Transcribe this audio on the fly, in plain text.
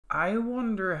I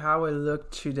wonder how I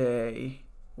look today,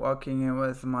 walking in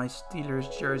with my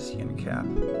Steelers jersey and cap.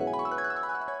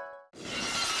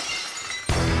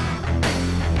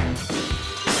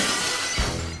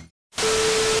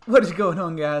 What is going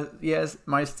on, guys? Yes,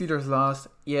 my Steelers lost.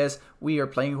 Yes, we are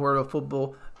playing horrible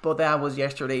football, but that was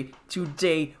yesterday.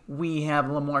 Today, we have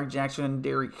Lamar Jackson and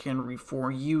Derrick Henry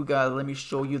for you guys. Let me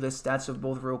show you the stats of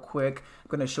both real quick. I'm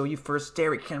going to show you first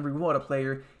Derrick Henry. What a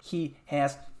player. He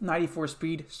has 94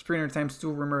 speed, sprinter times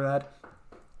 2, remember that.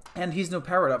 And he's no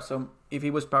powered up, so if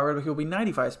he was powered up, he'll be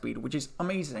 95 speed, which is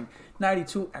amazing.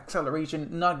 92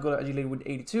 acceleration, not good agility with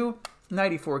 82.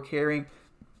 94 carrying,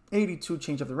 82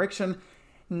 change of direction.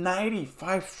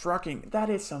 95 trucking, that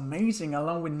is amazing,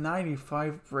 along with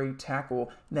 95 break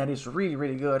tackle. That is really,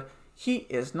 really good. He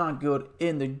is not good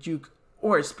in the juke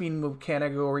or spin move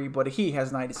category, but he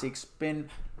has 96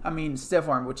 stiff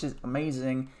arm, which is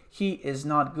amazing. He is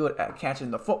not good at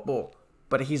catching the football,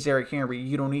 but he's Derrick Henry.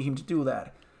 You don't need him to do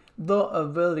that. The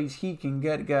abilities he can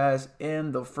get, guys,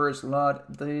 in the first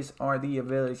lot, these are the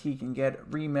abilities he can get.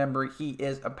 Remember, he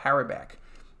is a power back.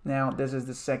 Now, this is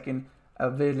the second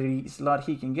ability slot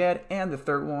he can get, and the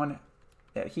third one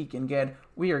that he can get,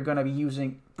 we are going to be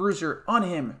using Bruiser on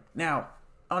him. Now,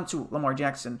 onto Lamar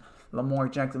Jackson. Lamar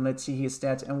Jackson, let's see his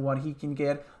stats and what he can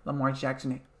get. Lamar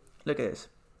Jackson, look at this.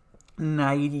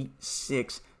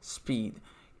 96 speed.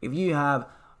 If you have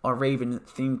a Raven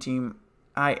theme team,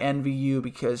 I envy you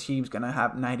because he's going to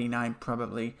have 99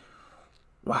 probably.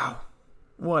 Wow.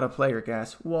 What a player,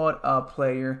 guys. What a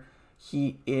player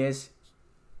he is.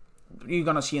 You're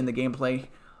going to see in the gameplay.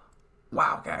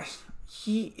 Wow, guys.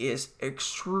 He is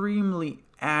extremely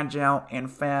agile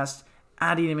and fast.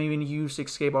 I didn't even use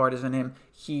escape artist on him.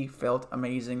 He felt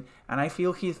amazing. And I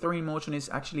feel his throwing motion is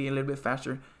actually a little bit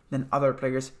faster than other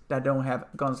players that don't have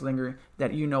gunslinger.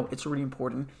 That it's really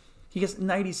important. He has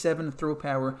 97 throw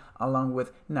power along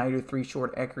with 93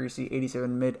 short accuracy,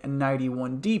 87 mid, and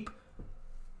 91 deep.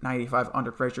 95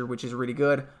 under pressure, which is really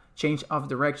good. Change of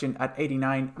direction at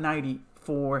 89,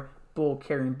 94. Ball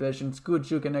carrying visions, good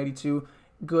juke at 92,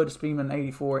 good speed at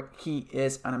 84. He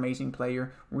is an amazing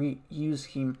player. We use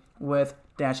him with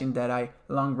dashing deadeye,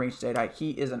 long range deadeye.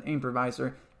 He is an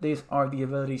improviser. These are the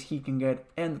abilities he can get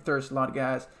in the third slot,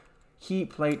 guys. He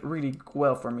played really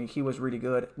well for me. He was really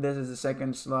good. This is the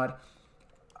second slot.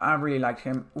 I really liked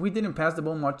him. We didn't pass the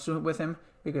ball much with him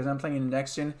because I'm playing in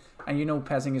next gen, and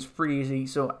passing is pretty easy.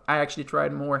 So I actually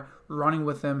tried more running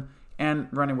with him and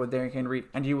running with Derrick Henry,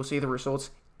 and you will see the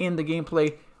results in the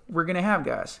gameplay we're gonna have,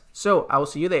 guys. So I will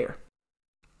see you there.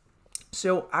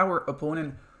 So our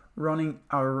opponent running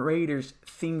our Raiders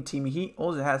theme team, he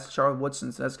also has Charles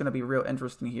Woodson, so that's gonna be real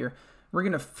interesting here. We're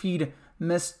gonna feed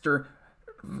Mr.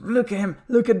 Look at him,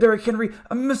 look at Derrick Henry,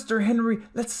 Mr. Henry,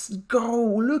 let's go.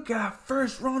 Look at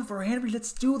first run for Henry,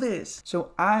 let's do this.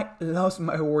 So I lost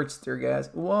my words there,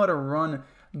 guys. What a run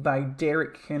by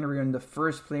Derrick Henry on the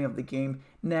first play of the game.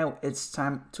 Now it's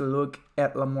time to look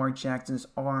at Lamar Jackson's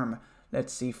arm.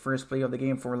 Let's see, first play of the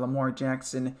game for Lamar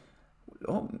Jackson.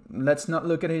 Oh, let's not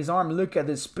look at his arm. Look at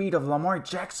the speed of Lamar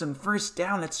Jackson. First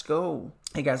down, let's go.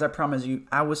 Hey guys, I promise you,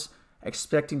 I was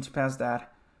expecting to pass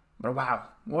that. But wow,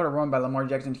 what a run by Lamar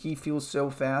Jackson. He feels so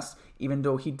fast, even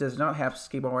though he does not have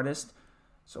escape artist.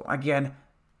 So again,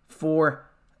 for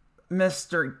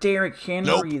Mr. Derrick Henry,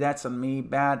 nope. That's on me.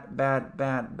 Bad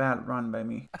run by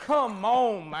me. Come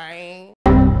on, man.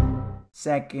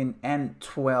 2nd and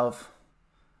 12.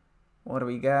 What do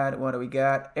we got?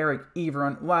 Eric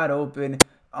Ebron wide open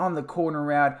on the corner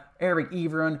route. Eric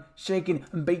Ebron shaking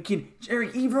and baking.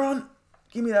 Eric Ebron,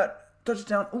 give me that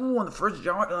touchdown. Ooh, on the first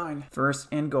yard line. 1st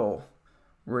and goal.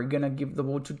 We're going to give the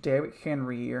ball to Derrick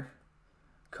Henry here.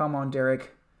 Come on,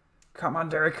 Derrick.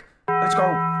 Let's go.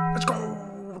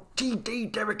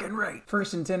 TD Derrick Henry.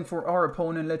 1st and 10 for our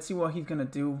opponent. Let's see what he's gonna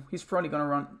do. He's probably gonna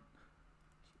run.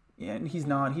 Yeah, and he's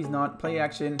not. Play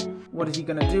action. What is he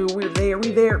gonna do? We're there.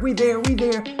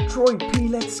 Troy P,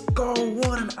 let's go.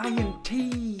 What an INT.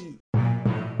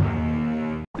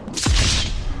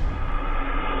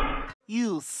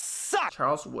 You suck.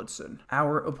 Charles Woodson.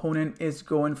 Our opponent is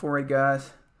going for it,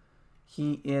 guys.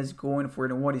 He is going for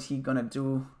it. And what is he gonna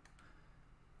do?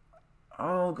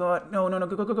 Oh god, no,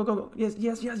 go. Yes,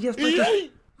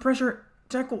 pressure,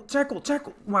 tackle.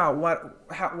 Wow,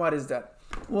 what is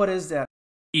that?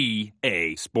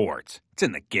 EA Sports. It's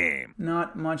in the game.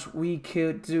 Not much we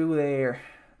could do there.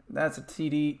 That's a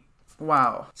TD.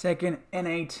 Wow. 2nd and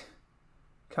 8.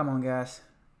 Come on, guys.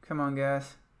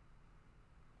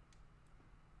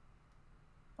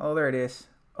 Oh, there it is.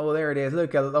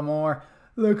 Look at Lamar.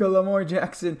 Look at Lamar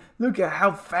Jackson. Look at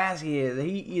how fast he is.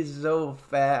 He is so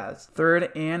fast.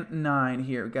 3rd and 9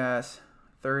 here, guys.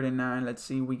 3rd and 9. Let's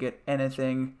see if we get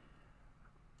anything.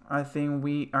 I think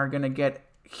we are going to get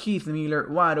Heath Miller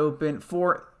wide open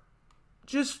for...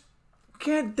 Just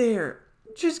get there.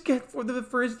 Just get for the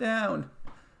first down.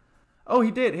 Oh,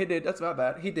 he did. He did. That's not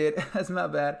bad. He did. That's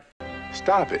not bad.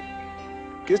 Stop it.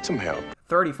 Get some help.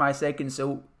 35 seconds.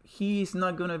 So he's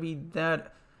not going to be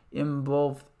that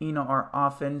involved in our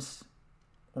offense.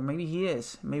 Or maybe he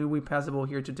is. Maybe we pass the ball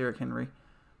here to Derrick Henry.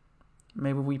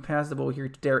 Maybe we pass the ball here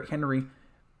to Derrick Henry.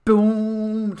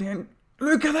 Boom. Then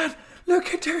look at that.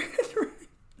 Look at Derrick Henry.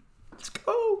 Let's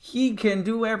go. He can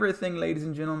do everything, ladies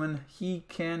and gentlemen. He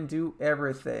can do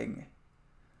everything.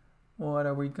 What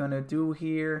are we going to do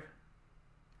here?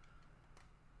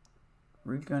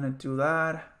 We're going to do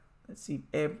that. Let's see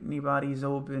if anybody's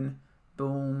open.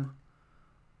 Boom.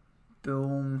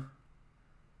 Boom.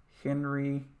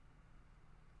 Henry.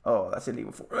 Oh, that's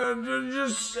illegal.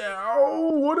 Oh,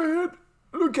 what a hit.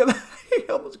 Look at that. He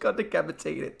almost got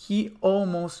decapitated. He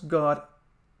almost got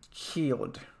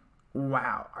killed.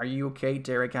 Wow. Are you okay,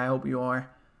 Derrick? I hope you are.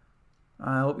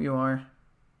 I hope you are.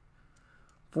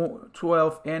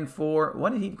 12 and 4.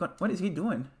 What is he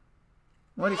doing?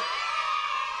 What?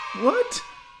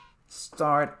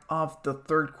 Start of the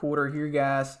 3rd quarter here,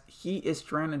 guys. He is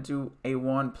trying to do a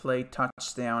one-play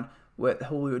touchdown with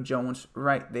Julio Jones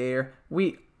right there.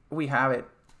 We have it.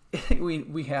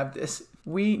 we have this.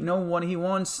 We know what he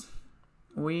wants.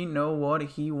 We know what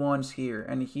he wants here,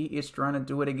 and he is trying to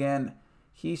do it again.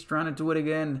 He's trying to do it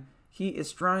again. He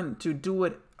is trying to do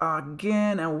it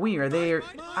again, and we are there.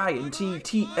 INT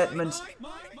Edmonds.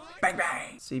 Bang,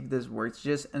 bang. See if this works.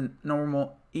 Just a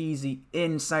normal, easy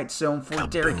inside zone for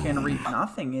Derrick Henry.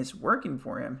 Nothing is working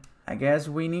for him. I guess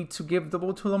we need to give the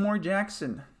ball to Lamar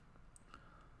Jackson.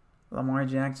 Lamar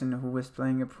Jackson, who is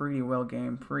playing a pretty well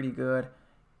game. Pretty good.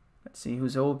 Let's see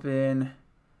who's open.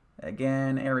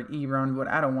 Again, Eric Ebron, but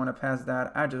I don't want to pass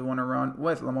that. I just want to run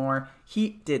with Lamar.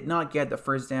 He did not get the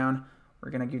first down. We're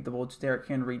going to give the ball to Derrick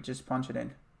Henry. Just punch it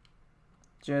in.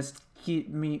 Just keep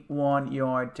me 1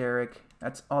 yard, Derrick.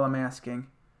 That's all I'm asking.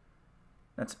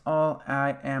 That's all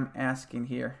I am asking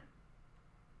here.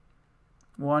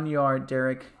 1 yard,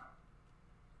 Derrick.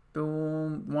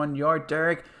 Boom. 1 yard,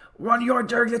 Derrick. 1 yard,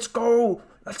 Derrick. Let's go.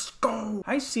 Let's go.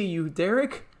 I see you,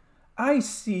 Derrick. I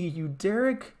see you,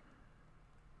 Derrick.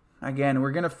 Again,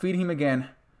 we're going to feed him again.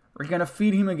 We're going to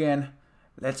feed him again.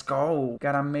 Let's go.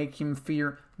 Gotta make him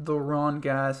fear the run,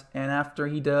 guys. And after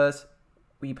he does,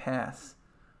 we pass.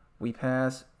 We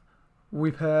pass.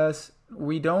 We pass.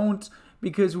 We don't,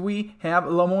 because we have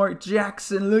Lamar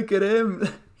Jackson. Look at him.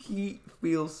 He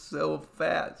feels so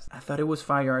fast. I thought it was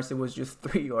 5 yards. It was just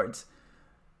 3 yards.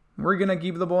 We're going to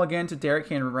give the ball again to Derrick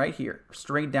Henry right here.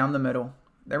 Straight down the middle.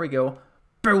 There we go.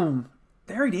 Boom.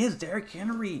 There it is, Derrick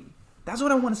Henry. That's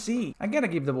what I want to see. I got to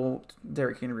give the ball to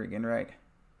Derrick Henry again, right?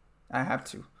 I have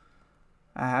to.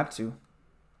 I have to.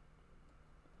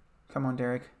 Come on,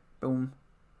 Derrick. Boom.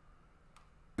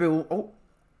 Boom. Oh.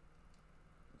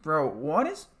 Bro, what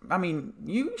is... I mean,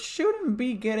 you shouldn't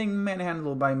be getting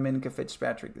manhandled by Minkah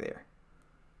Fitzpatrick there.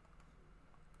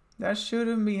 That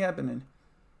shouldn't be happening.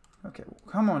 Okay,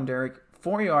 come on, Derrick.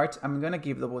 4 yards. I'm going to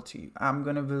give the ball to you. I'm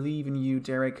going to believe in you,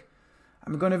 Derrick.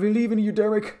 I'm going to believe in you,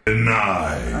 Derrick.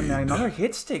 Denied. Another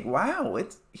hit stick. Wow.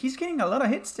 He's getting a lot of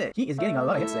hit sticks. He is getting a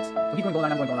lot of hit sticks. So he's going goal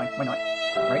line. I'm going goal line. Why not?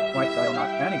 Right? Why not?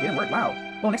 And it didn't work. Wow.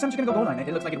 Well, next time she's going to go goal line.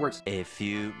 It looks like it works. A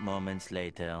few moments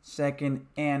later. 2nd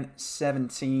and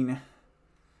 17.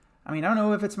 I mean, I don't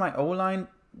know if it's my O-line,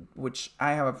 which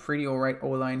I have a pretty alright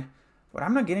O-line, but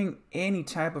I'm not getting any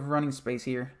type of running space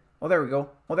here. Oh, there we go.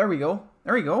 Oh, there we go.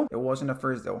 There we go. It wasn't a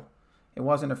first, though. It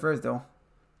wasn't a first, though.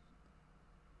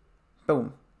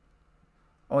 Boom.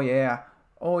 Oh, yeah.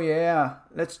 Oh, yeah.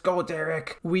 Let's go,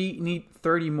 Derrick. We need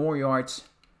 30 more yards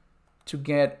to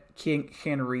get King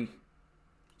Henry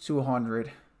to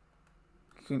 100.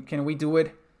 Can we do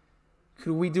it?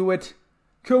 Could we do it?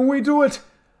 Can we do it?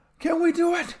 Can we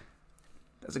do it?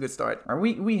 That's a good start.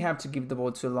 We have to give the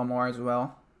ball to Lamar as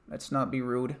well. Let's not be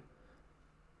rude.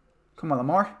 Come on,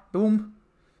 Lamar. Boom.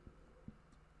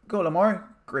 Go, Lamar.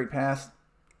 Great pass.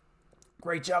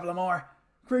 Great job, Lamar.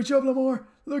 Great job, Lamar.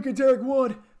 Look at Derrick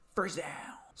Wood. First down.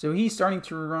 So he's starting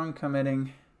to run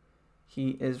committing.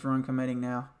 He is run committing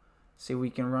now. See if we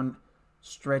can run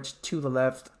stretch to the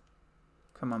left.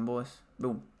 Come on, boys.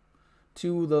 Boom.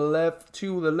 To the left.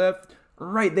 To the left.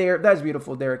 Right there. That's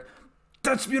beautiful, Derrick.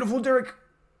 That's beautiful, Derrick.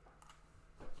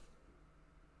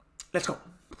 Let's go.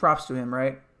 Props to him,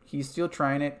 right? He's still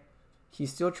trying it.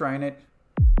 He's still trying it.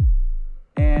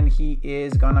 And he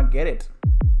is gonna get it.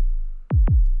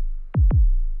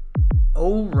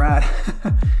 Alright.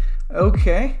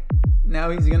 Okay.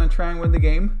 Now he's gonna try and win the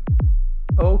game.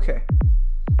 Okay.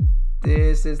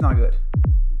 This is not good.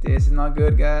 This is not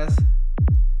good, guys.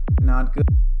 Not good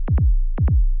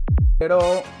at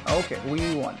all. Okay,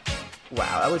 we won.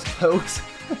 Wow, that was close.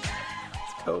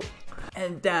 Let's go.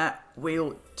 And that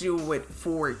will do it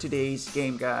for today's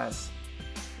game, guys.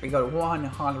 We got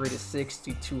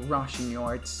 162 rushing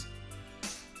yards.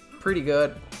 Pretty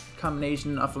good.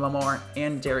 Combination of Lamar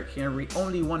and Derrick Henry.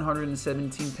 Only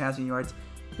 117 passing yards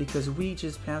because we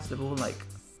just passed the ball like,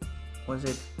 was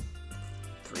it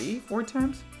 3-4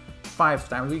 times? 5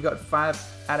 times. We got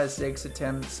 5 out of 6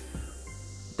 attempts.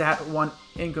 That one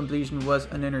incompletion was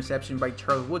an interception by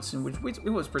Charles Woodson, which it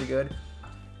was pretty good.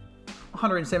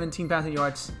 117 passing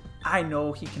yards. I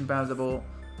know he can pass the ball.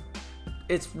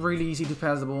 It's really easy to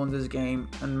pass the ball in this game.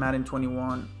 And Madden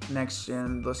 21 next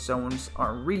gen, the zones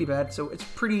are really bad, so it's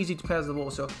pretty easy to pass the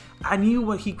ball. So I knew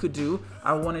what he could do.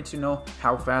 I wanted to know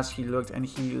how fast he looked, and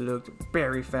he looked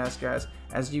very fast, guys.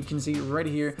 As you can see right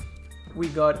here, we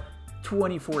got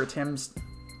 24 attempts,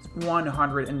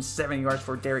 170 yards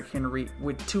for Derrick Henry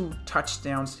with 2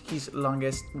 touchdowns. His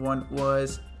longest one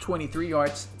was 23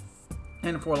 yards.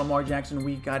 And for Lamar Jackson,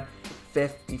 we got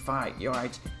 55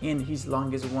 yards, and his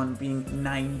longest one being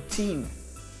 19.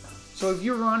 So if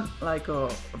you run like a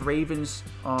Ravens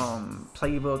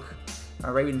playbook,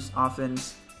 a Ravens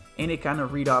offense, any kind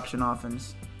of read option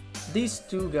offense, these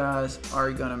two guys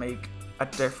are gonna make a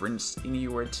difference in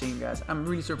your team, guys. I'm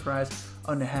really surprised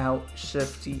on how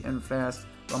shifty and fast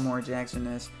Lamar Jackson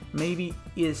is. Maybe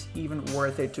it's even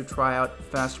worth it to try out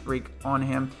fast break on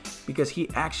him because he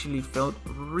actually felt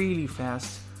really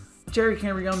fast. Derrick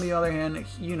Henry, on the other hand,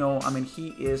 you know, I mean, he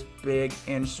is big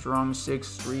and strong,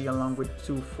 6'3", along with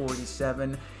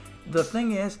 247. The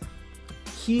thing is,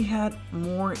 he had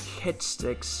more hit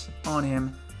sticks on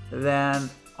him than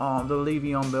the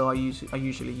Le'Veon Bell I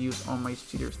usually use on my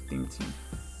Steelers theme team.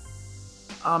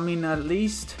 I mean, at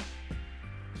least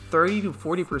 30 to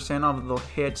 40% of the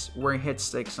hits were hit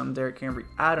sticks on Derrick Henry.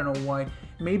 I don't know why.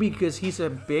 Maybe because he's a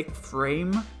big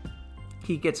frame,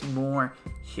 he gets more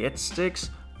hit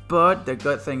sticks. But the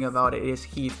good thing about it is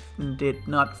he did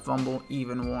not fumble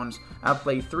even once. I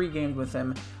played 3 games with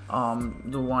him,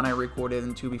 the one I recorded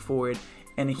and 2 before it,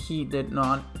 and he did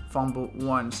not fumble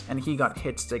once, and he got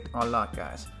hit sticked a lot,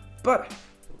 guys. But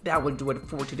that will do it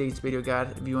for today's video,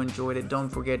 guys. If you enjoyed it, don't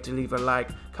forget to leave a like,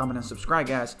 comment, and subscribe,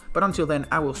 guys. But until then,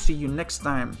 I will see you next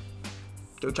time.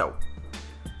 Ciao, ciao.